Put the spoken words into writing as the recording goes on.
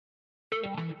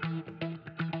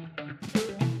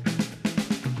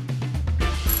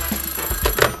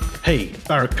Hey,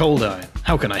 Barrett Coldeye,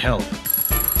 how can I help?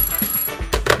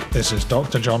 This is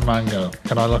Dr. John Mango.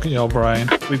 Can I look at your brain?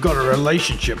 We've got a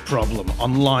relationship problem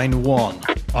on line 1.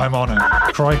 I'm on it.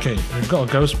 Crikey, we've got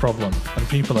a ghost problem, and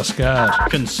people are scared.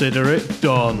 Consider it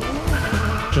done.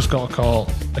 Just got a call.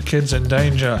 A kid's in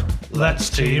danger. Let's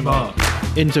team up.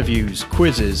 Interviews,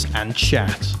 quizzes, and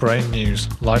chat. Brain news,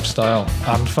 lifestyle,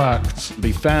 and facts.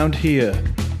 Be found here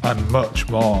And much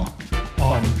more.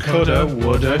 On Coulda,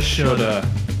 Woulda, Shoulda.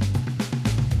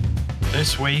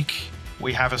 This week,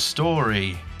 we have a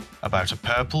story about a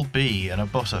purple bee and a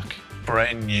buttock.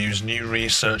 Brain news, new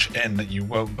research in that you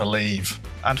won't believe.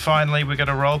 And finally, we get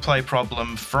a roleplay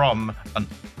problem from an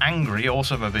angry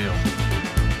automobile.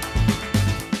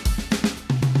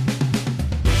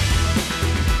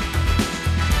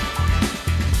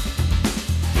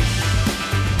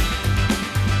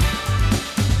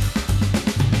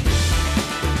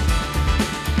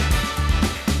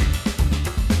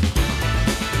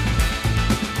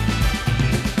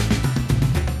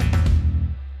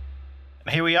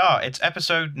 Here we are. It's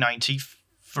episode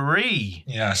 93.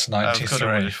 Yes,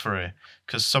 93.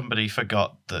 Because somebody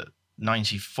forgot that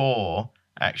 94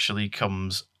 actually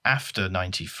comes after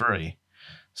 93.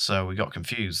 So we got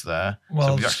confused there. Well,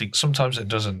 so we actually sometimes it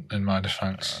doesn't, in my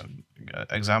defense.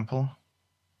 Example?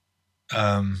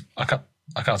 I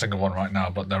can't think of one right now,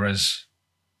 but there is,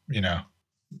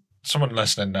 someone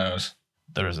listening knows.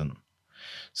 There isn't.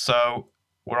 So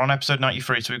we're on episode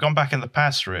 93, so we've gone back in the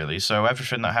past, really. So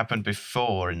everything that happened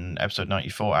before in episode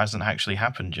 94 hasn't actually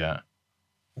happened yet.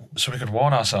 So we could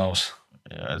warn ourselves.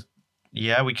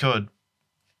 Yeah, we could.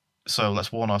 So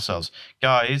let's warn ourselves.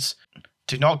 Guys,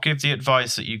 do not give the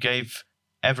advice that you gave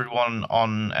everyone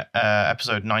on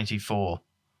episode 94.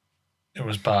 It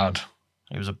was bad.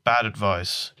 It was a bad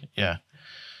advice. Yeah.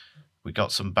 We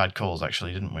got some bad calls,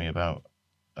 actually, didn't we, about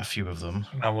a few of them.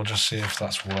 Now we'll just see if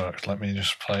that's worked. Let me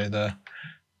just play the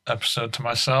episode to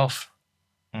myself.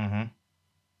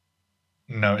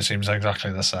 Mm-hmm. No, it seems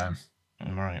exactly the same.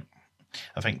 Right.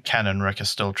 I think Ken and Rick are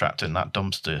still trapped in that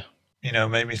dumpster.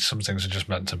 Maybe some things are just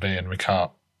meant to be and we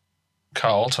can't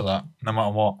alter that, no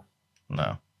matter what.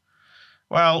 No.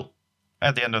 Well,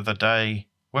 at the end of the day,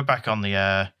 we're back on the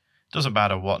air. Doesn't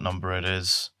matter what number it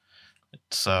is.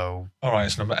 So... All right,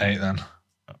 it's number 8 then.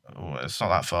 It's not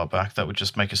that far back. That would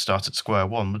just make us start at square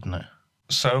one, wouldn't it?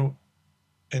 So,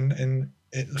 in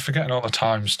forgetting all the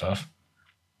time stuff,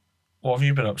 what have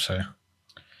you been up to?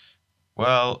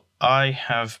 Well, I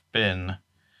have been...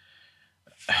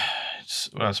 It's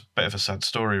a bit of a sad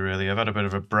story, really. I've had a bit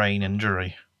of a brain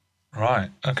injury. Right,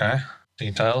 okay.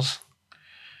 Details?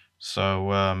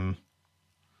 So, I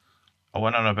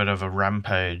went on a bit of a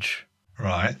rampage.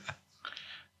 Right.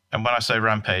 And when I say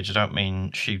rampage, I don't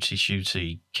mean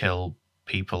shooty, kill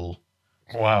people.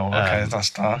 Wow, okay, that's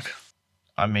dark.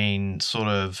 I mean sort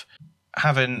of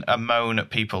having a moan at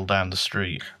people down the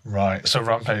street. Right, so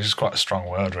rampage is quite a strong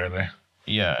word, really.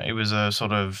 Yeah, it was a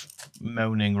sort of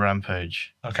moaning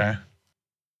rampage. Okay.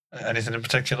 Anything in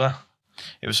particular?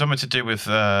 It was something to do with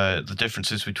the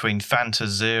differences between Fanta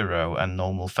Zero and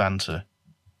normal Fanta.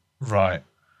 Right.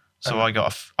 So I've got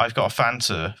a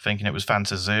Fanta thinking it was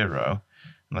Fanta Zero,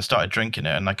 and I started drinking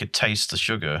it and I could taste the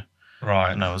sugar.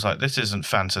 Right. And I was like, this isn't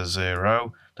Fanta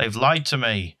Zero. They've lied to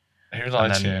me. Who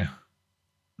lied to you?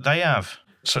 They have.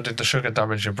 So did the sugar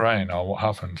damage your brain or what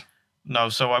happened? No,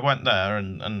 so I went there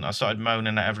and I started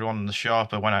moaning at everyone in the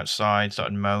shop. I went outside,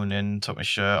 started moaning, took my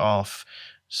shirt off,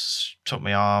 took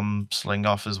my arm sling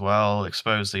off as well,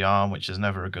 exposed the arm, which is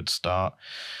never a good start.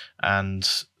 And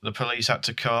the police had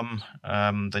to come.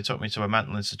 They took me to a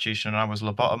mental institution and I was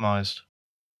lobotomized.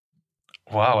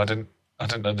 Wow, I didn't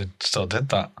know they still did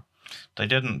that. They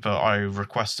didn't, but I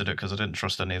requested it because I didn't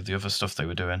trust any of the other stuff they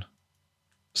were doing.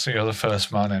 So you're the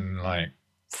first man in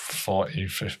 40,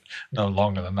 50, no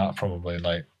longer than that, probably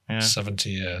 70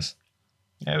 years.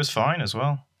 Yeah, it was fine as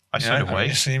well. I stayed awake.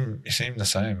 You seem the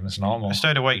same. It's normal. I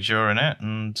stayed awake during it,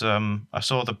 and I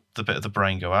saw the bit of the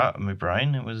brain go out of my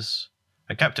brain.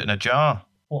 I kept it in a jar.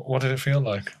 What did it feel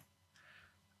like?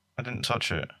 I didn't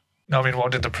touch it. No, I mean,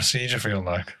 what did the procedure feel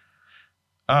like?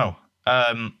 Oh,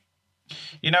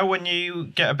 when you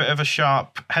get a bit of a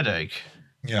sharp headache?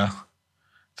 Yeah.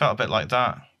 Felt a bit like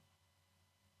that.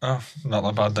 Oh, not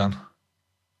that bad then.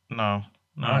 No.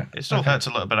 Right. It still hurts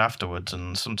a little bit afterwards,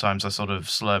 and sometimes I sort of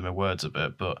slur my words a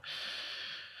bit, but,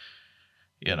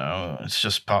 it's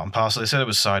just part and parcel. They said it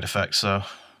was side effects, so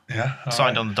yeah,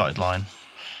 signed on the dotted line.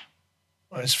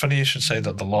 Well, it's funny you should say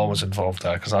that the law was involved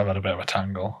there, because I've had a bit of a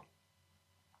tangle.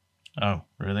 Oh,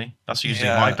 really? That's usually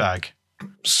my bag.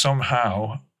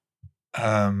 Somehow,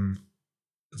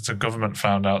 The government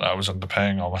found out that I was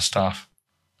underpaying all my staff.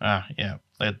 Yeah,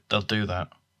 they'll do that.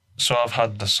 So I've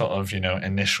had the sort of,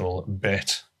 initial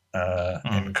bit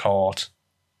in court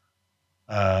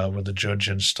with the judge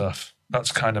and stuff.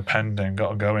 That's kind of pending. Got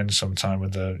to go in sometime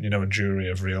with a jury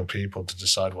of real people to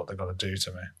decide what they're going to do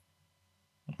to me.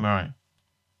 Right.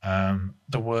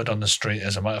 The word on the street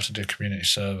is I might have to do community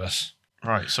service.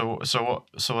 Right. So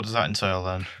what does that entail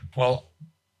then? Well,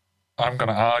 I'm going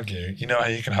to argue. You know how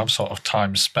you can have sort of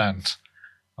time spent.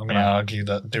 I'm going to argue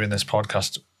that doing this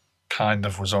podcast kind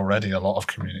of was already a lot of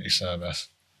community service.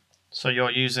 So you're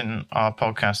using our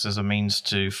podcast as a means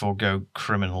to forego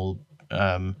criminal,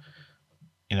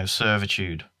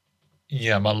 servitude.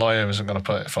 Yeah, my lawyer isn't going to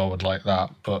put it forward like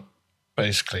that, but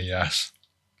basically, yes.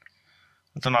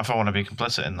 I don't know if I want to be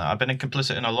complicit in that. I've been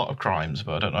complicit in a lot of crimes,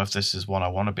 but I don't know if this is one I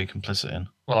want to be complicit in.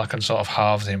 Well, I can sort of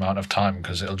halve the amount of time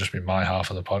because it'll just be my half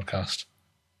of the podcast.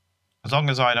 As long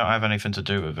as I don't have anything to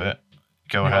do with it,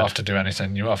 go ahead. You don't have to do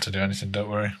anything. You don't have to do anything, don't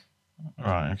worry.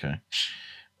 Right, okay.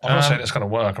 I'm not saying it's going to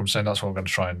work. I'm saying that's what we're going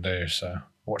to try and do, so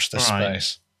watch this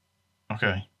space.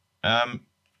 Okay.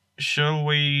 Shall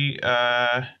we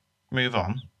move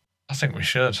on? I think we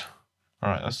should.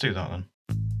 All right, let's do that then.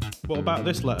 What about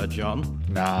this letter, John?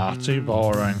 Nah, too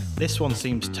boring. This one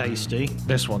seems tasty.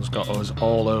 This one's got us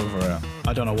all over it.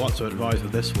 I don't know what to advise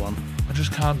with this one. I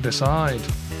just can't decide.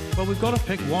 Well, we've got to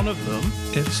pick one of them.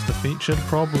 It's the featured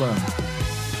problem.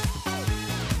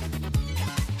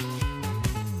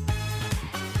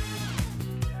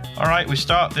 All right, we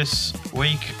start this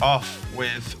week off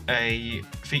with a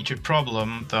featured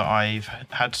problem that I've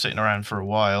had sitting around for a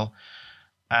while,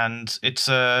 and it's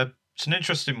an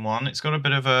interesting one. It's got a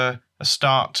bit of a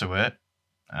start to it,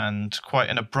 and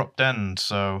quite an abrupt end.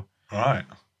 So, right,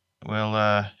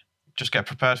 we'll just get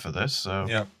prepared for this. So,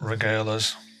 yep, regale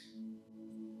us.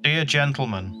 Dear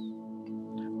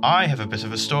gentlemen, I have a bit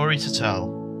of a story to tell.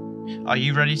 Are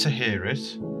you ready to hear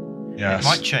it? Yes. It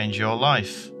might change your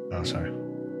life. Oh, sorry.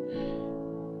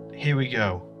 Here we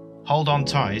go. Hold on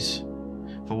tight,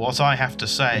 for what I have to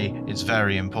say is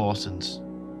very important.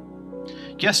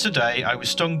 Yesterday, I was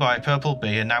stung by a purple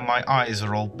bee and now my eyes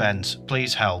are all bent.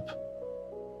 Please help.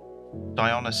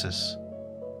 Dionysus.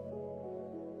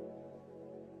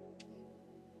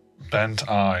 Bent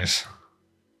eyes.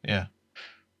 Yeah.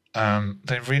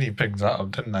 They really bigged that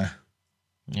up, didn't they?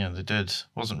 Yeah, they did.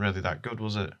 Wasn't really that good,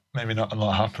 was it? Maybe not a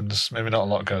lot happens. Maybe not a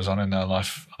lot goes on in their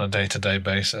life on a day-to-day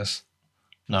basis.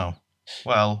 No.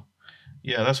 Well,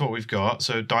 yeah, that's what we've got.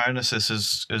 So Dionysus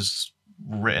is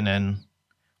written in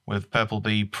with purple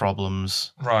bee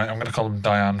problems. Right, I'm going to call him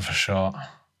Diane for short.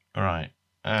 Right.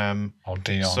 Or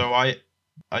Dion. So I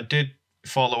did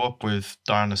follow up with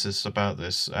Dionysus about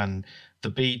this, and the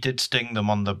bee did sting them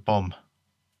on the bum.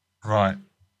 Right.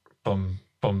 Bum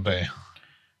bee.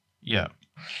 Yeah.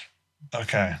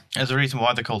 Okay. There's a reason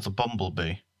why they're called the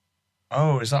bumblebee.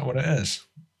 Oh, is that what it is?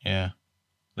 Yeah.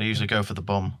 They usually go for the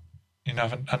bum. I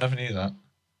never knew that.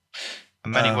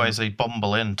 In many ways, they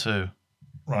bumble in too.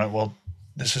 Right. Well,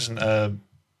 this isn't a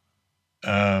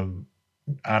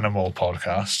animal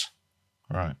podcast.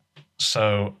 Right.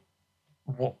 So,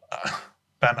 what?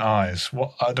 Bent eyes.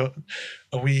 What?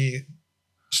 Are we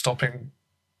stopping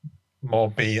more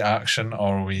bee action,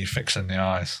 or are we fixing the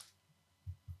eyes?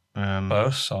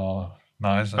 Both or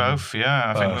neither? Both.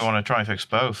 Yeah. I think we want to try and fix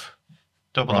both.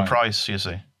 Double the price, you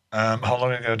see. How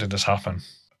long ago did this happen?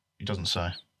 He doesn't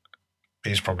say.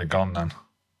 Bee's probably gone then.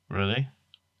 Really?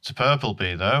 It's a purple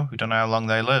bee, though. We don't know how long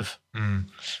they live.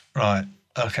 Right.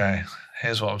 Okay.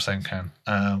 Here's what I'm thinking.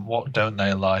 What don't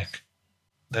they like?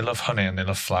 They love honey and they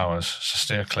love flowers, so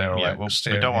steer clear away. Yeah, well,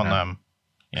 we don't want them.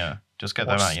 Yeah, just get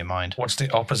them out of your mind. What's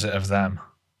the opposite of them?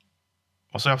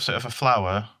 What's the opposite of a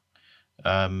flower?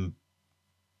 A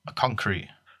concrete.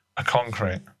 A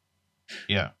concrete?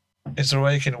 Yeah. Is there a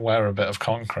way you can wear a bit of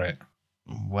concrete?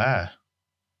 Where?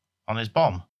 On his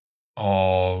bomb?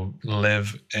 Or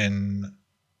live in...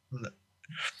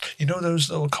 You know those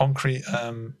little concrete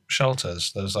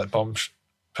shelters? Those like bomb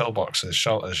pillboxes,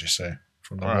 shelters you see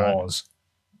from the wars?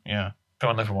 Yeah. Go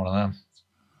and live in one of them.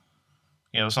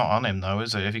 Yeah, it's not on him though,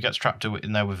 is it? If he gets trapped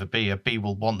in there with a bee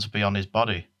will want to be on his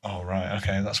body. Oh, right.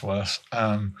 Okay, that's worse.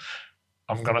 I'm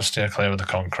going to steer clear of the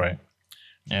concrete.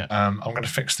 Yeah. I'm going to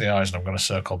fix the eyes and I'm going to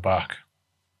circle back.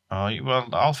 Oh, well,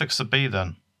 I'll fix the bee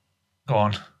then. Go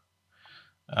on.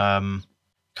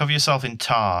 Cover yourself in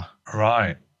tar.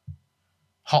 Right.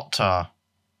 Hot tar.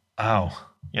 Ow.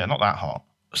 Yeah, not that hot.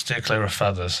 Steer clear of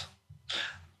feathers.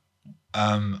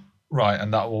 Right,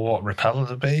 and that will what, repel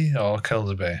the bee or kill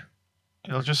the bee?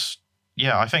 It'll just,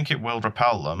 yeah, I think it will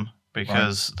repel them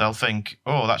because they'll think,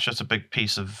 oh, that's just a big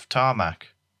piece of tarmac.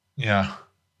 Yeah,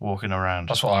 walking around.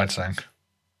 that's what I'd think.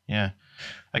 Yeah.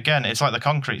 Again, it's like the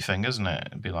concrete thing, isn't it?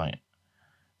 It'd be like,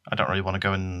 I don't really want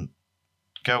to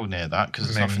go near that because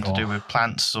it's nothing to do with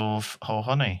plants or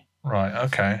honey. Right.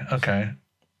 Okay.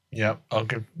 Yep.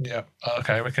 Yep.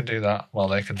 Okay, we can do that. Well,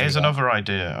 they can do Here's that. another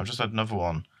idea. I've just had another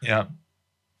one. Yep.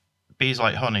 Bees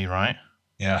like honey, right?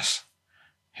 Yes.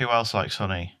 Who else likes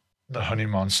honey? The honey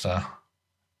monster.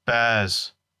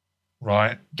 Bears.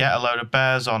 Right. Get a load of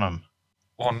bears on them.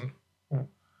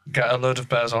 Get a load of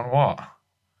bears on what?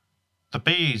 The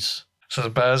bees. So the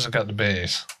bears will get the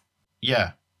bees.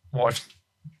 Yeah. What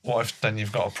if then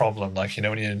you've got a problem? Like,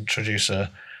 when you introduce an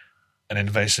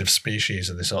invasive species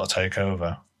and they sort of take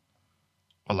over.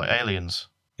 Well, like aliens.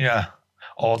 Yeah.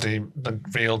 Or the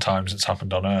real times it's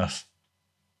happened on Earth.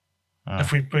 Oh.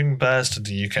 If we bring bears to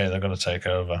the UK, they're going to take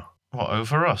over. What,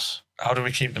 over us? How do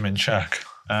we keep them in check?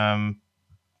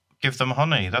 Give them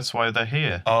honey. That's why they're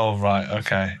here. Oh, right.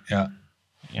 Okay. Yeah.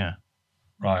 Yeah.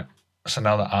 Right. So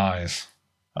now the eyes.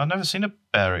 I've never seen a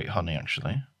bear eat honey,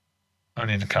 actually.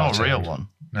 Only in the Not cartoon. a real one.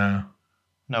 No.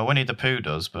 No, Winnie the Pooh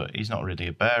does, but he's not really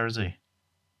a bear, is he?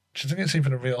 Do you think it's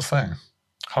even a real thing?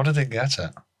 How did they get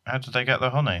it? How did they get the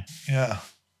honey? Yeah.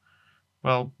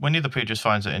 Well, Winnie the Pooh just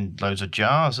finds it in loads of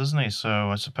jars, doesn't he?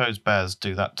 So I suppose bears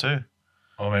do that too.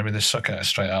 Or maybe they suck it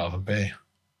straight out of a bee.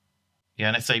 Yeah,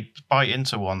 and if they bite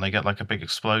into one, they get like a big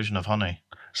explosion of honey.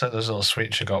 It's like those little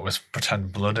sweets you got with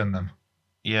pretend blood in them.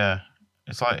 Yeah.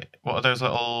 It's like, what are those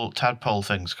little tadpole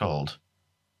things called?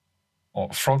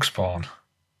 What, frog spawn?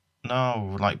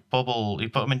 No, like bubble. You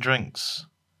put them in drinks.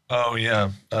 Oh,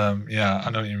 yeah. Yeah, I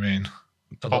know what you mean.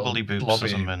 The Bubbly boops or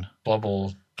something.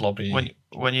 Blobby.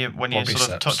 When you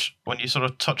sort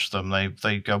of touch them,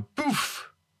 they go boof.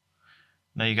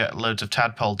 Now you get loads of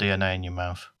tadpole DNA in your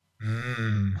mouth.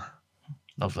 Mmm.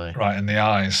 Lovely. Right, and the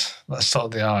eyes. Let's start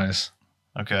with the eyes.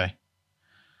 Okay.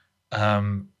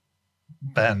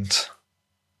 Bent.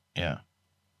 Yeah.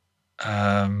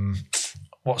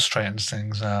 What straightens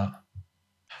things out?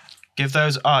 Give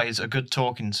those eyes a good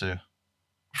talking to.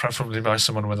 Preferably by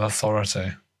someone with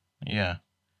authority. Yeah.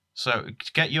 So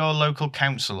get your local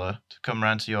counsellor to come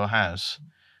round to your house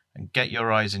and get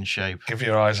your eyes in shape. Give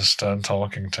your eyes a stern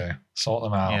talking to. Sort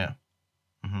them out. Yeah.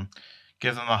 Mm-hmm.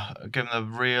 Give them a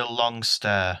real long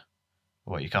stare.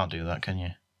 What, you can't do that, can you?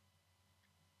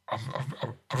 I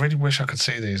really wish I could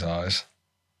see these eyes.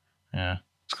 Yeah.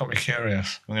 It's got me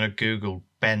curious. I'm going to Google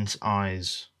bent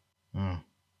eyes. Oh.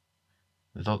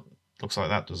 It looks like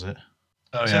that, does it?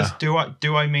 Oh, It yeah. says,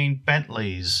 do I mean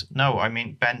Bentleys? No, I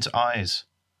mean bent eyes.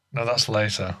 No, that's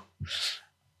later.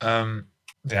 The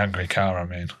angry car, I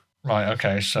mean. Right,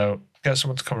 okay, so get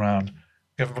someone to come around,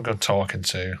 give them a good talking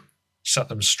to, set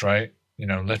them straight,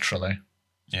 literally.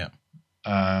 Yeah.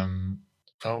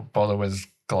 Don't bother with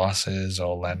glasses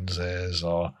or lenses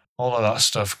or all of that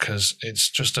stuff because it's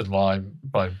just a lie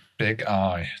by Big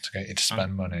Eye to get you to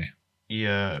spend money.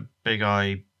 Yeah, Big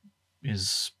Eye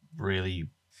is really...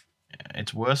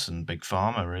 It's worse than Big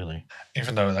Pharma, really.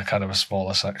 Even though they're kind of a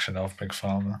smaller section of Big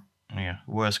Pharma. Yeah,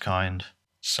 worst kind.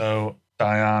 So,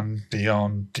 Dion,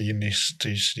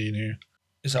 Dinu.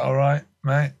 Is that all right,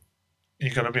 mate?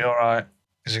 You going to be all right?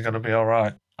 Is he going to be all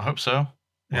right? I hope so.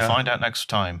 We'll find out next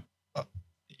time.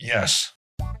 Yes.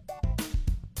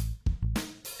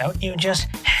 Don't you just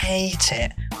hate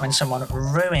it when someone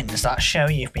ruins that show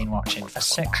you've been watching for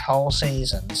 6 whole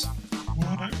seasons?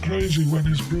 Wasn't it crazy when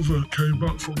his brother came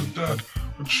back from the dead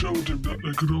and showed him that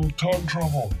they could hold time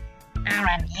travel?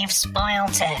 Aaron, you've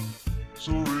spoilt it.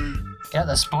 Sorry. Get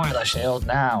the spoiler shield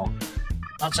now.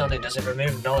 Not only does it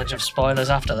remove knowledge of spoilers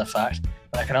after the fact,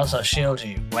 but it can also shield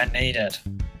you when needed.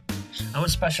 Our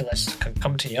specialists can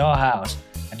come to your house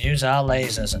and use our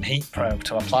lasers and heat probe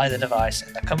to apply the device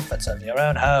in the comforts of your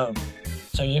own home,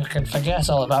 so you can forget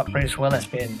all about Bruce Willis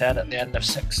being dead at the end of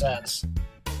Sixth Sense.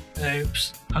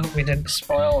 Oops, hope we didn't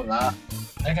spoil that.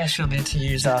 I guess you'll need to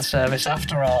use our service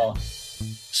after all.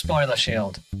 Spoiler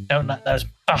Shield. Don't let those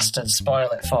bastards spoil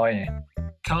it for you.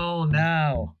 Call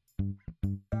now.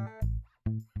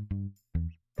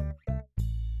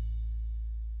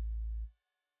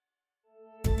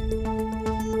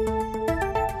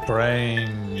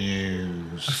 Brain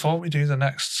news. Before we do the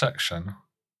next section,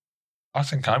 I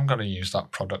think I'm going to use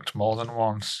that product more than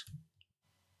once.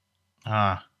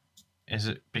 Ah, is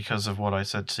it because of what I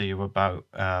said to you about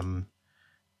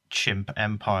Chimp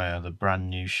Empire, the brand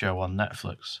new show on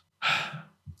Netflix?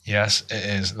 Yes, it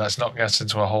is. Let's not get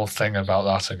into a whole thing about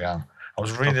that again. I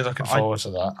was really looking forward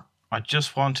to that. I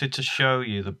just wanted to show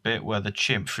you the bit where the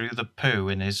chimp threw the poo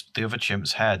in the other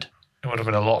chimp's head. It would have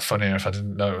been a lot funnier if I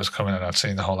didn't know it was coming and I'd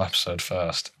seen the whole episode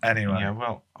first. Anyway, Yeah,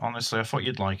 well, honestly, I thought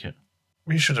you'd like it.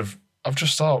 we should have I've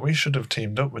just thought we should have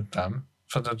teamed up with them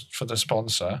for the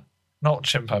sponsor, not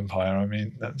Chimp Empire. I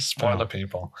mean, that's spoiler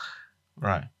people.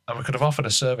 Right. And we could have offered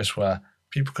a service where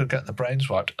people could get their brains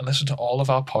wiped and listen to all of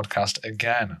our podcast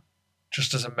again,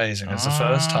 just as amazing as the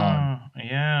first time.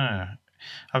 Yeah.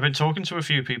 I've been talking to a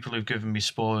few people who've given me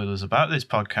spoilers about this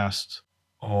podcast.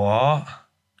 What?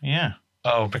 Yeah.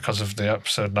 Oh, because of the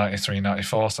episode 93,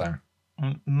 94 thing.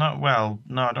 No,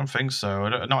 I don't think so.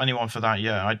 Not anyone for that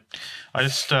yet. I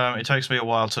just it takes me a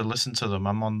while to listen to them.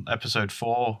 I'm on episode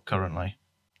 4 currently.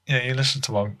 Yeah, you listen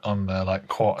to one on like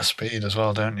quarter speed as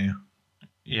well, don't you?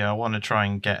 Yeah, I want to try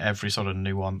and get every sort of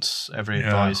nuance, every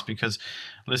advice, because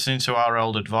listening to our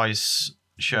old advice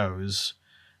shows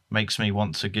makes me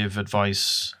want to give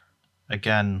advice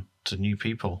again to new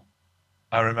people.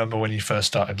 I remember when you first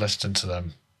started listening to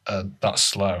them, that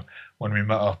slow, when we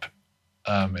met up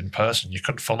in person, you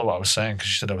couldn't follow what I was saying because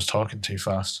you said I was talking too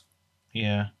fast.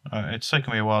 Yeah, it's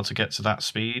taken me a while to get to that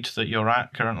speed that you're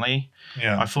at currently.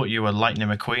 Yeah. I thought you were Lightning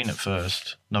McQueen at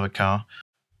first, another car.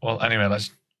 Well, anyway, let's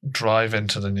drive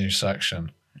into the new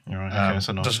section. All right, okay,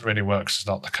 so It doesn't really work because it's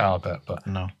not the car bit, but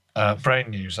no.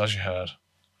 brain news, as you heard.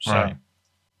 So Right.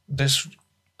 this,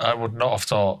 I would not have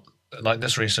thought, like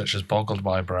this research has boggled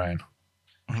my brain.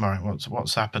 Right,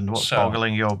 what's happened? What's So-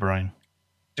 boggling your brain?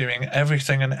 Doing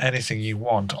everything and anything you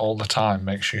want all the time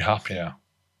makes you happier.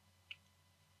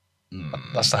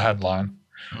 That's the headline.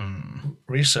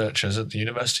 Researchers at the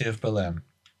University of Berlin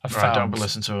have Right, found... don't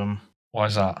listen to them. Why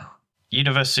is that?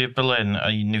 University of Berlin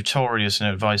are notorious in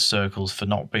advice circles for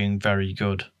not being very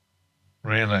good.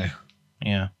 Really?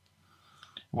 Yeah.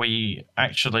 We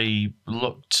actually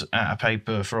looked at a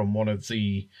paper from one of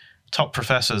the top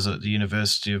professors at the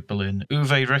University of Berlin,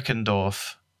 Uwe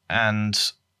Rickendorf,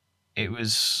 and it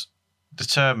was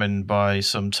determined by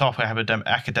some top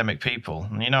academic people.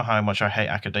 And you know how much I hate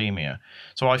academia.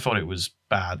 So I thought it was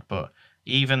bad, but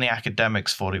even the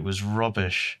academics thought it was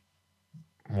rubbish.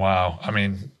 Wow. I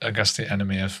mean, I guess the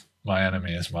enemy of my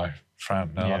enemy is my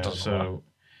friend. No, that doesn't work. So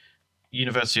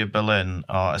University of Berlin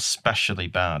are especially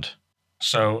bad.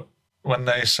 So when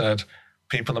they said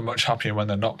people are much happier when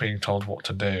they're not being told what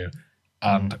to do,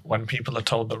 and when people are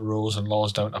told that rules and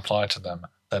laws don't apply to them,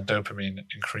 their dopamine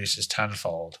increases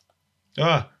tenfold.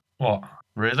 What?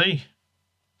 Really?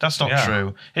 That's not Yeah.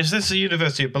 true. Is this the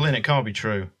University of Berlin? It can't be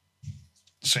true.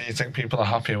 So you think people are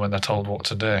happier when they're told what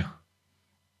to do?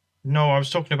 No, I was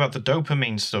talking about the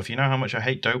dopamine stuff. You know how much I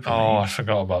hate Oh, dopamine. I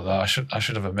forgot about that. I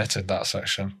should have omitted that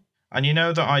section. And you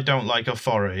know that I don't like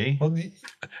authority. Well,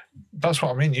 that's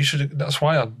what I mean. You should. That's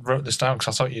why I wrote this down,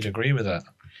 because I thought you'd agree with it.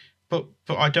 But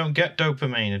I don't get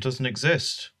dopamine. It doesn't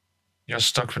exist. You're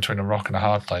stuck between a rock and a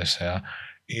hard place here.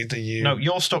 No,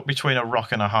 you're stuck between a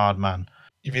rock and a hard man.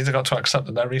 You've either got to accept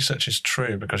that their research is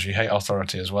true because you hate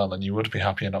authority as well, and you would be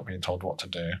happier not being told what to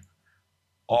do,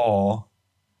 or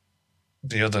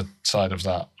the other side of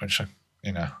that, which,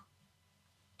 the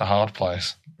hard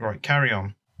place. Right, carry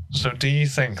on. So do you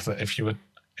think that if you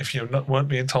weren't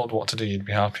being told what to do, you'd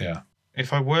be happier?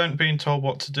 If I weren't being told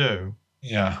what to do,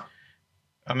 Yeah.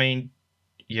 I mean,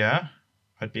 yeah,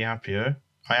 I'd be happier.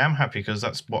 I am happy because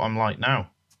that's what I'm like now.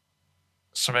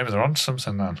 So maybe they're onto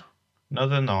something then. No,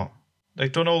 they're not.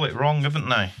 They've done all it wrong, haven't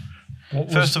they?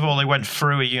 First of all, they went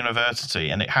through a university,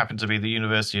 and it happened to be the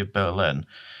University of Berlin.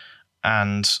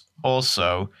 And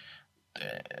also,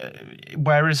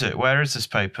 where is it? Where is this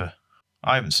paper?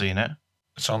 I haven't seen it.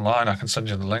 It's online. I can send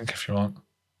you the link if you want.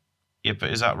 Yeah, but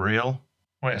is that real?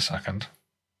 Wait a second.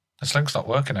 This link's not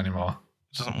working anymore.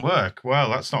 It doesn't work. Well,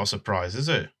 that's not a surprise, is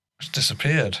it? It's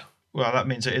disappeared. Well, that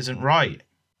means it isn't right.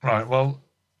 Right. Well,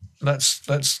 let's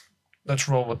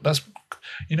roll with.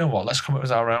 You know what? Let's come up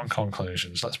with our own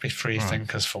conclusions. Let's be free Right.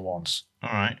 thinkers for once. All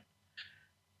right.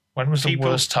 When was the People-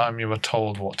 worst time you were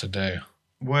told what to do?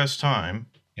 Worst time.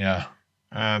 Yeah.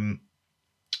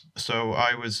 So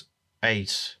I was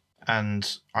 8,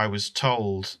 and I was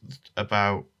told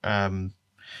about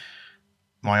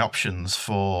my options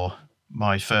for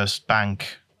my first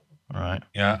bank. All right.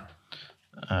 Yeah.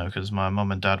 Because my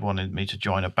mum and dad wanted me to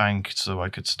join a bank so I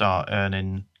could start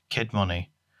earning kid money.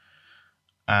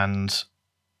 And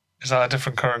Is that a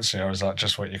different currency, or is that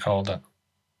just what you called it?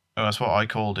 that's what I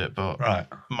called it, but Right.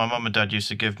 my mum and dad used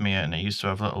to give me it, and it used to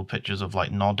have little pictures of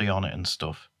like Noddy on it and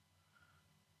stuff.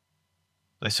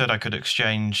 They said I could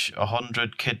exchange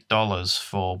 100 kid dollars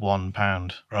for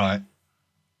 £1. Right.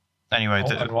 Anyway,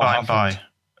 Oh, and what by and by. happened?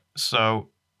 So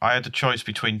I had a choice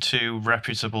between 2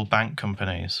 reputable bank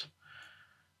companies,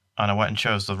 and I went and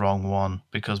chose the wrong one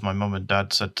because my mum and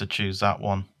dad said to choose that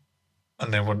one.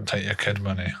 And they wouldn't take your kid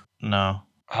money. No,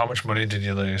 How much money did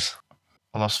you lose?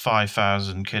 I lost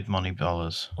 5,000 kid money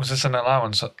dollars. Was this an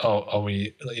allowance? Oh, are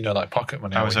we, like pocket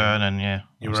money? I was earning, yeah.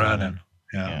 You were earning?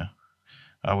 Yeah. Yeah.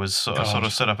 I was sort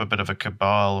of set up a bit of a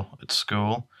cabal at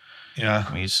school.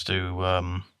 Yeah. We used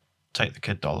to take the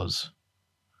kid dollars.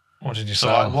 What did you So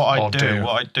sell? what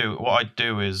I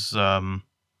do is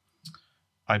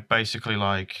I basically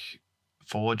like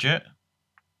forge it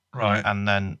Right. and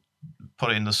then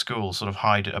put it in the school, sort of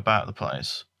hide it about the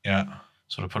place. Yeah.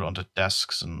 Sort of put it onto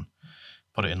desks and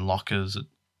put it in lockers at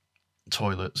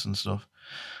toilets and stuff.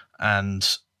 And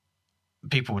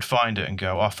people would find it and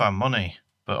go, I found money,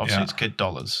 but obviously it's kid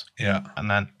dollars. Yeah. And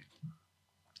then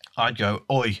I'd go,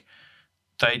 oi,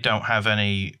 they don't have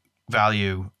any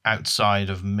value outside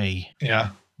of me. Yeah.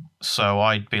 So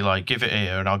I'd be like, give it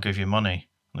here and I'll give you money.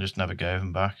 I just never gave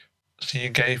them back. So you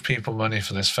gave people money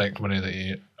for this fake money that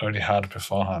you already had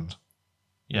beforehand?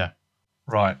 Yeah.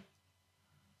 Right.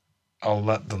 I'll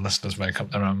let the listeners make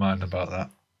up their own mind about that.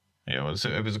 Yeah,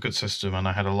 it was a good system and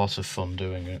I had a lot of fun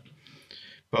doing it.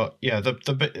 But yeah,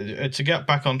 to get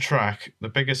back on track, the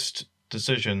biggest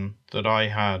decision that I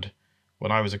had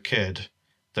when I was a kid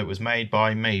that was made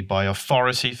by me, by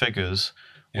authority figures,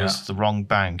 was the wrong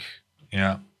bank.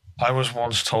 Yeah. I was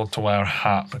once told to wear a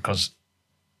hat because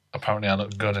apparently I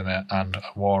looked good in it, and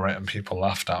I wore it and people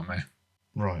laughed at me.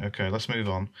 Right, okay, let's move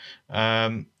on.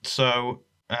 So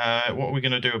what are we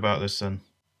going to do about this then?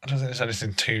 I don't think there's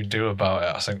anything to do about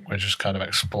it. I think we're just kind of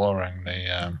exploring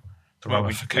the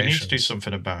ramifications. We need to do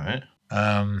something about it.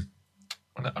 I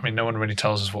mean, no one really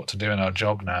tells us what to do in our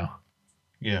job now.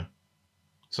 Yeah.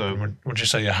 So would you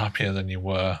say you're happier than you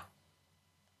were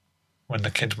when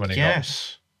the kids money got?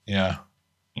 Yes. Yeah.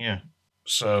 Yeah.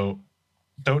 So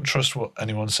don't trust what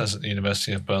anyone says at the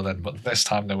University of Berlin, but this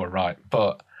time they were right.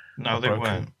 But no, they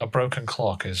weren't. A broken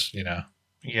clock is, yeah,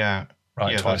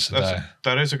 right twice a day.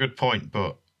 That is a good point,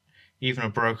 but even a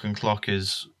broken clock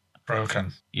is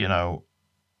broken. But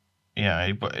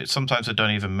sometimes they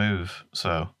don't even move.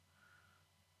 So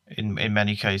in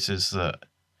many cases that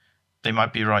they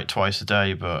might be right twice a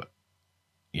day, but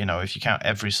if you count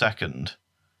every second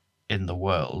in the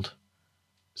world,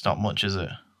 it's not much, is it?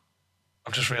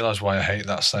 I've just realised why I hate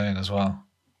that saying as well.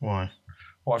 Why?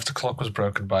 What if the clock was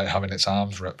broken by having its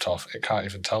arms ripped off? It can't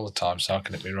even tell the time, so how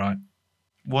can it be right?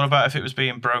 What about if it was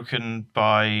being broken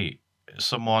by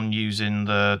someone using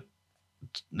the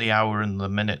hour and the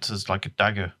minutes as like a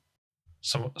dagger?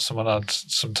 Someone had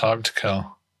some time to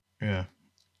kill. Yeah.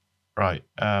 Right.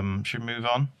 Should we move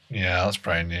on? Yeah, that's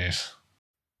brain news.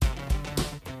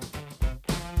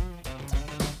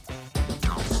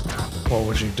 What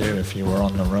would you do if you were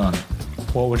on the run?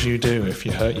 What would you do if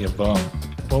you hurt your bum?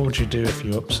 What would you do if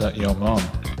you upset your mum?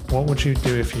 What would you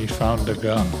do if you found a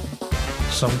gun?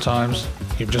 Sometimes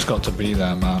you've just got to be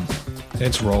there, man.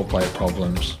 It's roleplay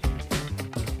problems.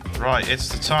 Right, it's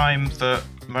the time that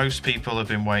most people have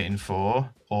been waiting for,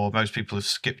 or most people have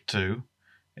skipped to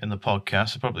in the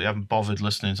podcast. They probably haven't bothered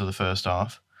listening to the first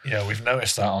half. Yeah, we've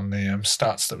noticed that on the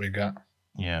stats that we get.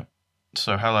 Yeah.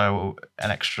 So hello,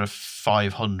 an extra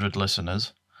 500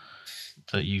 listeners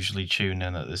that usually tune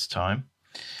in at this time.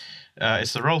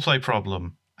 It's the roleplay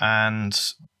problem, and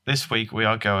this week we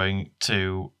are going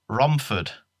to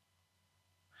Romford,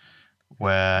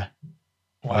 where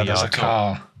there's a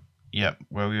car.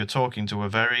 Where we were talking to a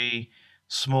very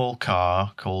small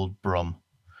car called Brum.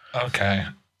 Okay.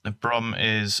 The Brum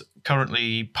is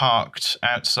currently parked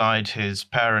outside his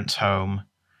parents' home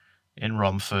in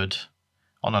Romford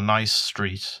on a nice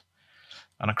street,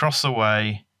 and across the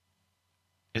way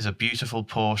is a beautiful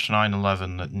Porsche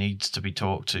 911 that needs to be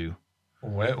talked to.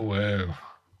 Whoa.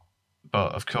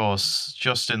 But of course,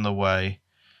 just in the way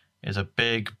is a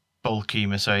big, bulky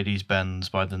Mercedes-Benz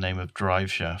by the name of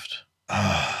Driveshaft.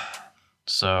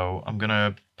 So I'm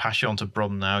gonna pass you on to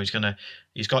Brum now. He's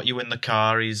got you in the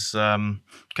car. He's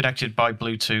connected by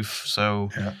Bluetooth, so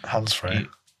yeah, hands-free.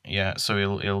 So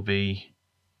you'll be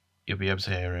able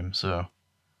to hear him. So.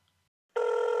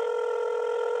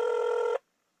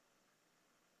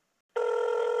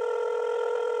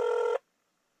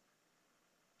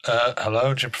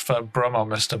 Hello, do you prefer Brum or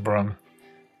Mr. Brum?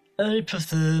 I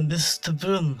prefer Mr.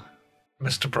 Brum.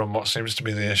 Mr. Brum, what seems to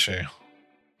be the issue?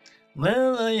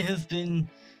 Well, I have been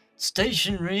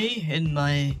stationary in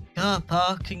my car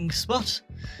parking spot,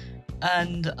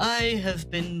 and I have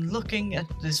been looking at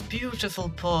this beautiful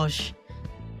Porsche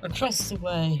across the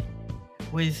way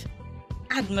with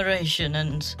admiration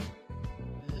and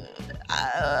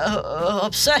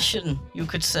obsession, you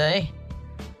could say.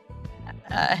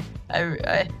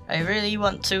 I really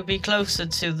want to be closer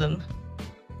to them.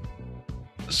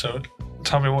 So,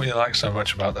 tell me what you like so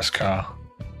much about this car.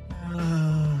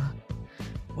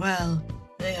 Well,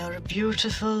 They are a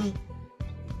beautiful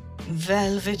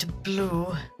velvet blue,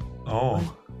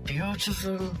 Oh,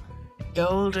 beautiful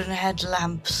golden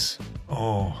headlamps.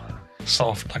 oh,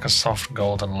 soft, like a soft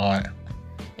golden light.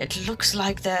 It looks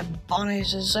like their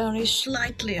bonnet is only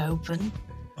slightly open,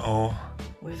 Oh,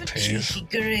 with a Tease. cheeky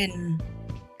grin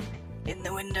in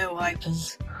the window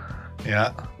wipers.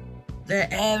 yeah. Their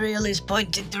aerial is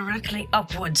pointed directly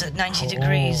upwards at 90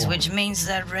 degrees, Oh. which means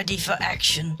they're ready for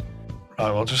action.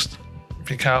 Right, well, just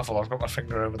be careful. I've got my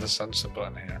finger over the sensor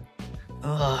button here.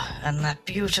 Oh, and that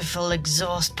beautiful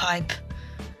exhaust pipe.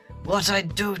 What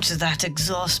I'd do to that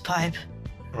exhaust pipe.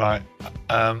 Right.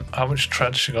 How much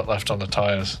tread she got left on the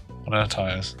tyres? On her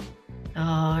tyres?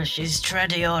 Oh, she's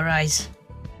tready alright.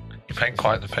 You paint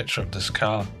quite the picture of this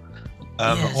car.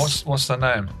 Yes. What's the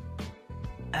name?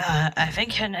 I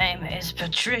think her name is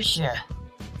Patricia.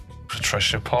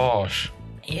 Patricia Porsche.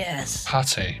 Yes,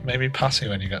 Patty. Maybe Patty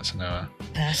when you get to know her.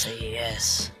 Percy,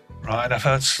 yes. Right, I've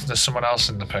heard there's someone else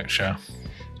in the picture.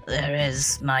 There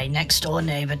is my next door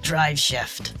neighbour, Drive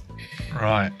Shaft.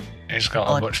 Right. He's got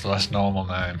a Odd. much less normal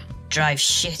name. Drive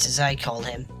Shit, as I call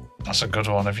him. That's a good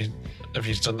one. Have you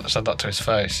said that to his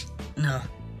face? No,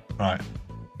 Right.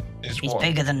 he's what?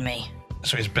 bigger than me.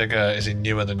 So he's bigger. Is he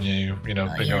newer than you? You know,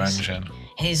 Oh, bigger yes. engine.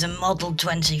 He's a Model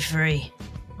 23.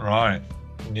 Right.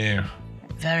 New.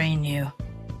 Very new.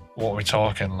 What are we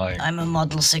talking like? I'm a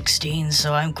Model 16,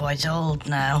 so I'm quite old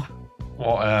now.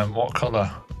 What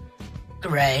colour?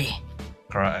 Grey.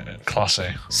 Great. Classy.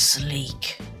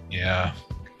 Sleek. Yeah.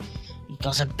 He's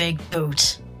got a big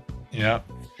boot. Yeah.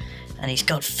 And he's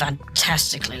got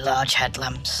fantastically large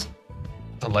headlamps.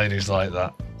 The ladies like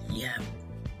that. Yeah.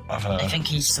 I've heard. I think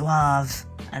he's suave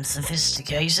and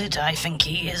sophisticated. I think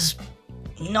he is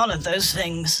none of those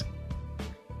things.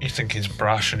 You think he's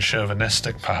brash and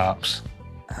chauvinistic, perhaps?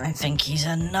 I think he's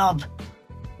a knob.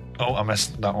 Oh, I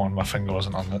missed that one. My finger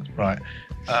wasn't on it. Right.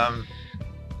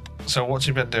 So what's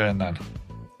he been doing then?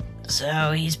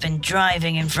 So he's been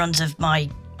driving in front of my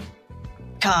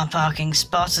car parking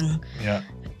spot and Yeah.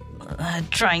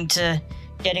 trying to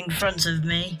get in front of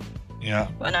me. Yeah.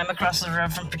 When I'm across the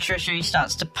road from Patricia, he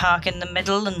starts to park in the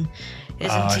middle and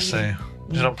isn't I he? see.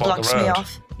 He You don't block blocks the road. me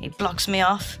off. He blocks me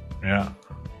off. Yeah.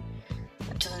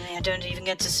 And suddenly I don't even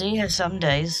get to see her some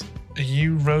days. Are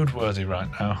you roadworthy right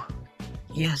now?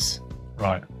 Yes.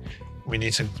 Right. You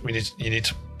need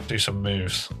to do some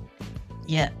moves.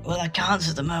 Yeah, well, I can't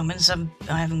at the moment, so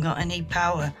I haven't got any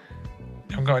power.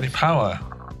 You haven't got any power.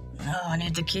 No, I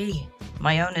need the key.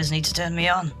 My owners need to turn me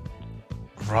on.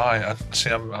 Right.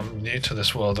 I'm new to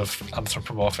this world of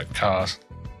anthropomorphic cars.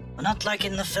 Well, not like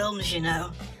in the films, you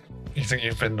know. You think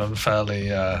you've been unfairly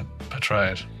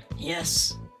portrayed?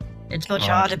 Yes. It's much Right.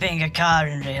 harder being a car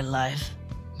in real life.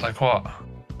 Like what?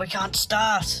 We can't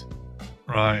start.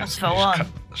 Right. That's for You're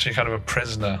one. So you're kind of a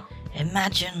prisoner.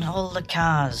 Imagine all the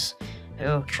cars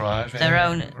who... Driving Their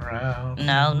own- around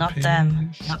No, in not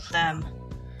them. peace. Not them.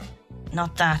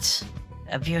 Not that.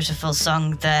 A beautiful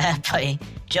song there by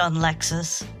John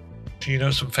Lexus. Do you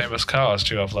know some famous cars?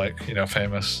 Do you have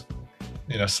famous,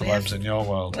 celebs in your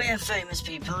world? We have famous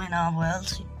people in our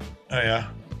world. Oh yeah.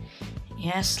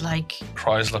 Yes, like...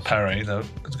 Chrysler Perry, the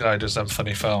guy who does them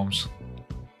funny films.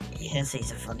 Yes,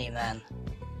 he's a funny man.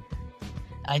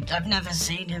 I've never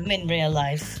seen him in real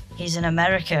life. He's in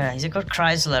America. He's a good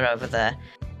Chrysler over there.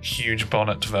 Huge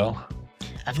Bonnetville.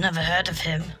 I've never heard of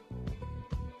him.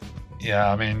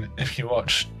 Yeah, I mean, if you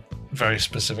watch very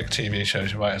specific TV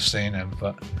shows, you might have seen him,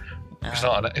 but he's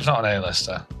not an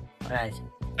A-lister. Right.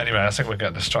 Anyway, I think we're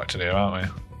getting distracted here,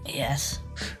 aren't we? Yes.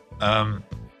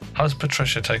 Has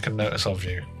Patricia taken notice of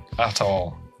you at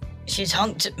all? She's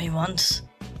honked at me once.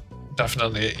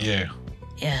 Definitely at you.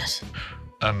 Yes.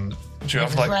 And do you It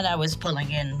have was when I was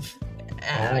pulling in. When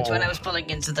I Oh. was pulling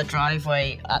into the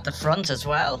driveway at the front as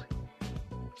well.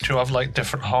 do you have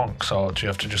different honks, or do you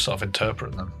have to just sort of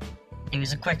interpret them? It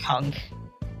was a quick honk.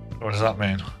 What does that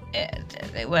mean?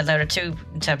 Well, there are two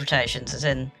interpretations, as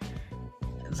in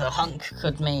the honk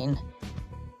could mean,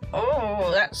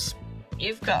 oh,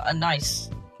 you've got a nice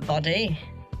body.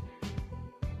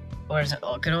 Or it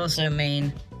could also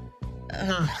mean,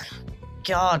 oh,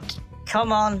 God,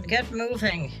 come on, get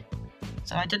moving.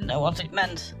 So I didn't know what it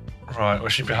meant. Right,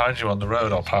 was she behind you on the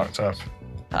road or parked up?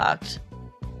 Parked.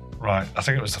 Right, I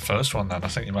think it was the first one then. I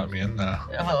think you might be in there.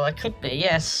 Oh, I could be,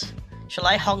 yes. Shall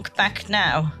I honk back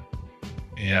now?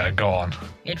 Yeah, go on.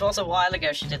 It was a while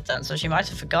ago she did that, so she might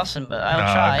have forgotten, but I'll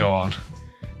Nah, try. go on.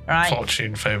 Right,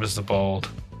 Fortune favours the bold.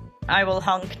 I will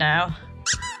honk now.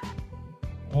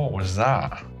 What was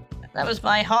that? That was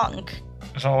my honk.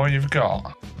 Is that all you've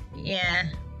got? Yeah.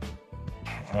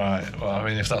 Right, well, I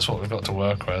mean, if that's what we've got to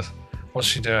work with. What's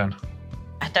she doing?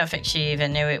 I don't think she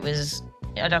even knew it was.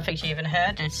 I don't think she even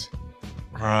heard it.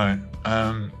 Right.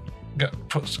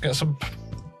 Get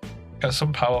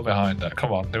some power behind it.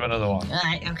 Come on, do another one.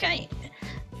 Right, okay.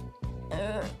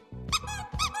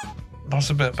 That's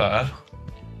a bit better.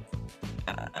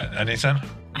 Anything?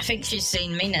 I think she's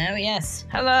seen me now, yes.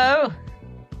 Hello?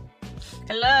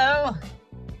 Hello?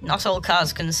 Not all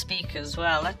cars can speak as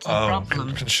well, that's a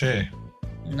problem. Can she?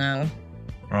 No.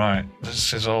 Right.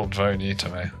 This is all very new to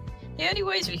me. The only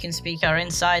ways we can speak are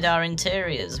inside our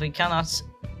interiors. We cannot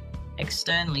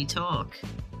externally talk.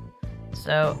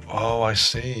 So, Oh, I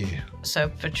see. so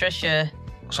Patricia,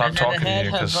 So I'm I've never talking to heard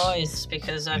you her because. voice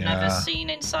because I've never Yeah. seen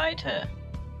inside her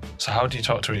So how do you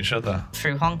talk to each other?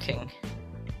 through honking.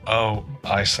 Oh,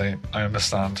 I see. I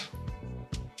understand.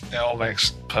 It all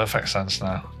makes perfect sense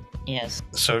now. Yes.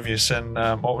 So have you seen,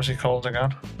 what was he called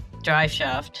again? Drive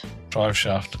shaft. Drive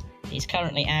Shaft. He's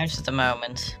currently out at the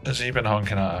moment. Has he been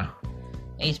honking at her?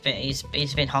 He's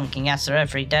been honking at her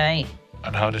every day.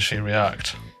 And how does she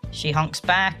react? She honks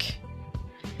back.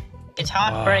 It's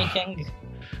heartbreaking.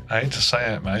 I hate to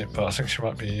say it, mate, but I think she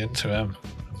might be into him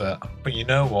a bit. But you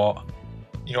know what?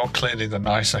 You're clearly the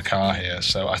nicer car here,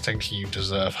 so I think you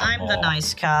deserve her I'm more. the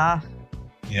nice car.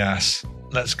 Yes.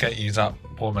 Let's get you that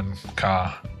woman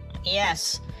car.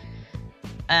 Yes.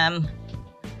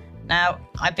 Now,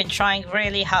 I've been trying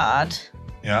really hard,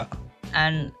 Yeah.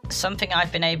 and something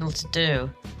I've been able to do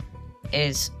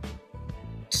is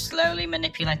slowly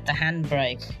manipulate the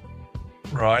handbrake.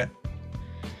 Right.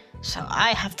 So I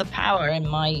have the power in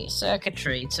my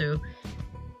circuitry to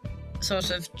sort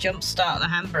of jumpstart the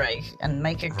handbrake and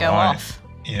make it go Right. off.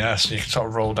 Yeah, so you can sort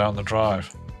of roll down the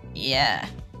drive. Yeah.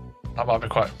 That might be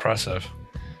quite impressive.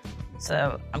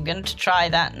 So I'm going to try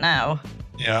that now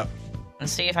Yeah. and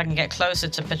see if I can get closer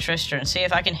to Patricia and see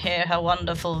if I can hear her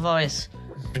wonderful voice.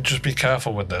 But just be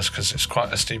careful with this, because it's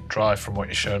quite a steep drive from what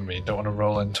you showed me. You don't want to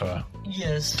roll into her.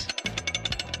 Yes.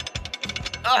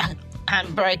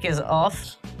 Handbrake is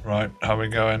off. Right, how are we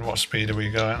going? What speed are we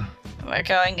going? We're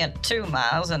going at 2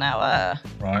 miles an hour.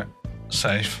 Right,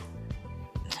 safe.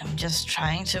 I'm just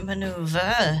trying to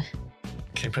maneuver.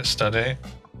 Keep it steady.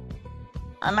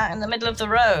 I'm out in the middle of the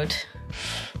road.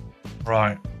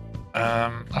 Right,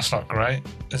 that's not great.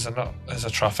 Is there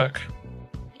traffic?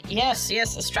 Yes,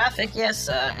 there's traffic. Yes,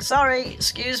 sorry,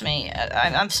 excuse me.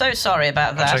 I'm so sorry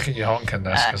about I'm that. taking you honking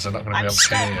this, because they're not going to be I'm able to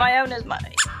hear scared. you. My owner's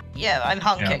Yeah, I'm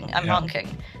honking. Yeah, I'm yeah.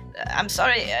 honking. I'm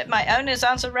sorry, my owners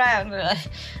aren't around.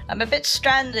 I'm a bit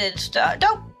stranded.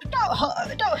 Don't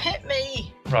hit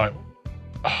me. Right.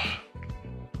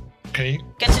 Can you,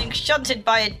 Getting shunted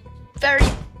by a very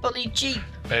bully jeep.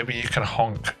 maybe you can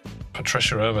honk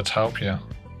Patricia over to help you?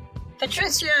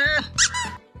 Patricia!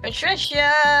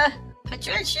 Patricia!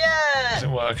 Patricia! Is it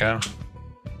working?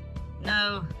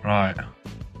 No. Right.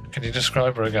 Can you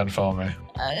describe her again for me?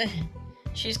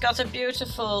 She's got a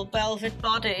beautiful velvet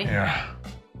body, Yeah.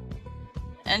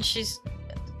 and she's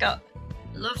got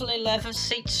lovely leather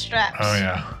seat straps. Oh,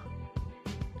 yeah.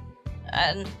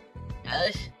 And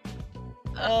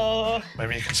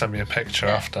Maybe you can send me a picture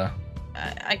after.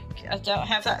 I don't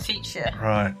have that feature.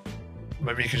 Right.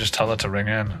 Maybe you could just tell her to ring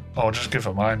in. Or just give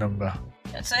her my number.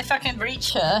 Let's see if I can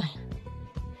reach her.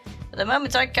 At the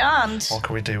moment, I can't. What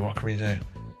can we do?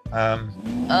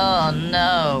 Oh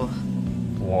no!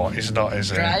 What? He's not, is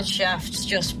he? Drive shaft's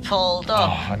just pulled Oh,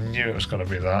 up. I knew it was going to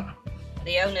be that.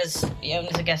 The owners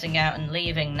are getting out and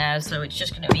leaving now, so it's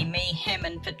just going to be me, him,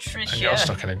 and Patricia. And you're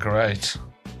stuck in a grate.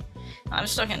 I'm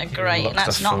stuck in a grate, look and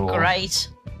that's the not fool. great.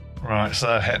 Right, so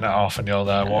they're hitting it off and you're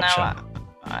there And watching. now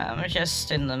I'm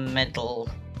just in the middle.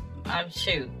 I'm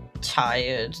too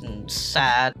tired and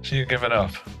sad. So you give it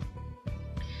up?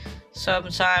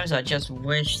 Sometimes I just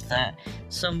wish that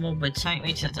someone would take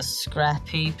me to the scrap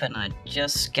heap and I'd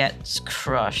just get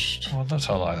crushed. Well, don't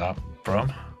talk like that,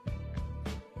 Brum.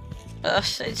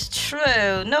 It's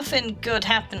true. Nothing good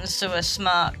happens to a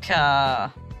smart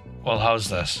car. Well, how's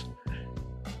this?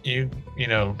 You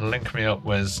know, link me up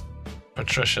with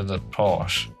Patricia the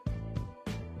Porsche,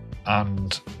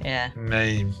 and Yeah.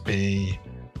 maybe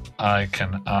I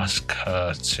can ask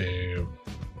her to,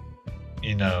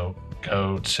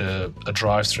 go to a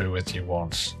drive-through with you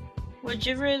once. Would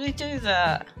you really do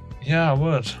that? Yeah, I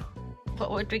would.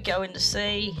 What would we go in to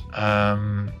see?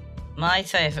 Um, My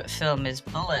favourite film is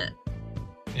Bullet.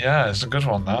 yeah, it's a good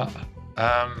one, that.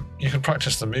 You can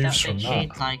practice the I don't moves from think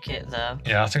that. she'd like it though.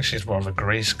 Yeah, I think she's more of a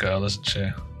Grease girl, isn't she?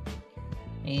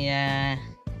 Yeah.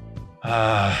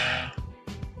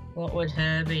 What would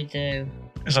Herbie do?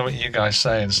 Is that what you guys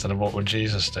say instead of what would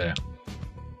Jesus do?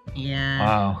 Yeah.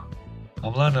 Wow.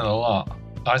 I'm learning a lot.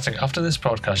 I think after this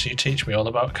podcast, you teach me all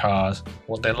about cars,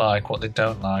 what they like, what they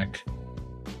don't like.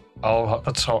 I'll have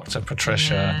to talk to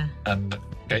Patricia and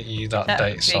get you that That date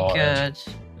would be sorted.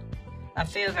 good. I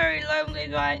feel very lonely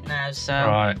right now, so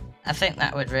Right, I think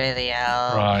that would really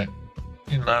help. right.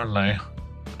 You're lonely.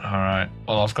 Alright.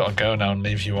 Well, I've got to go now and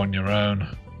leave you on your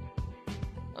own.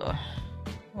 Ugh.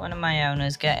 One of my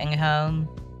owners getting home.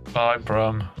 Bye,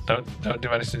 Brum. Don't do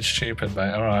anything stupid,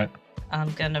 mate. Alright.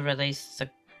 I'm gonna release the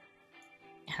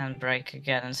handbrake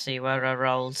again and see where I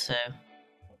roll to.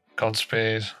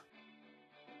 Godspeed.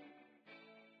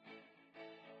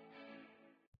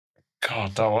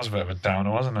 God, that was a bit of a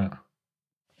downer, wasn't it?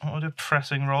 What a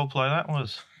depressing roleplay that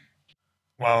was.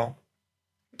 Well,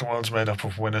 the world's made up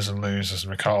of winners and losers,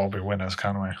 and we can't all be winners,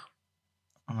 can we?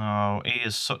 Oh, he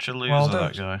is such a loser, Well,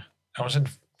 that guy. I was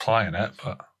implying it,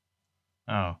 but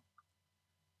Oh.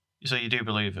 So you do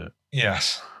believe it?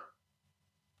 yes.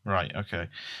 Right, okay.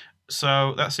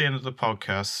 So that's the end of the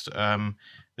podcast.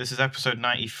 This is episode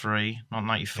 93, not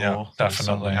 94. Yeah,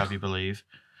 definitely. Have you believe.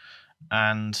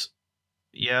 And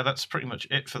yeah, that's pretty much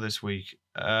it for this week.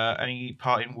 Any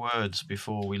parting words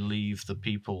before we leave the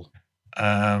people?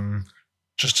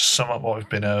 Just to sum up what we've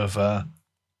been over,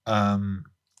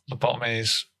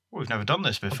 lobotomies. We've never done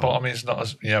this before. Lobotomy's not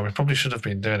as we probably should have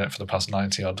been doing it for the past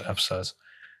 90 odd episodes.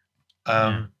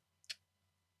 Lobotomies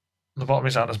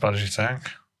aren't as bad as you think.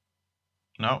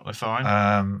 No, they're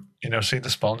fine. See the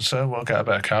sponsor. We'll get a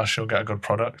bit of cash. You'll get a good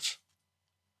product.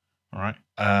 All right.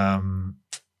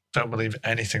 Don't believe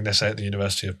anything they say at the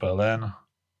University of Berlin.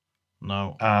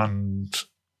 No. And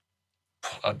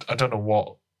I don't know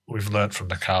what we've learned from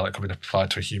the car that could be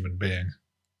applied to a human being.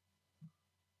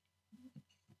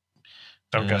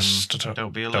 Don't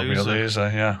Don't be a don't loser. be a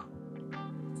loser, yeah.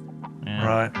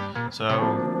 Right.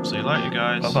 So, see you later,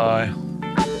 guys. Bye-bye.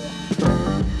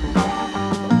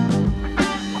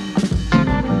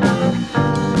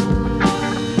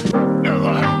 Now the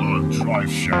Outlaw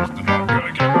drive shaft, and I'm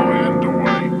gonna get my end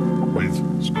away with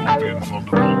Scorpion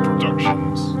Thunderbolt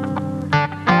Productions.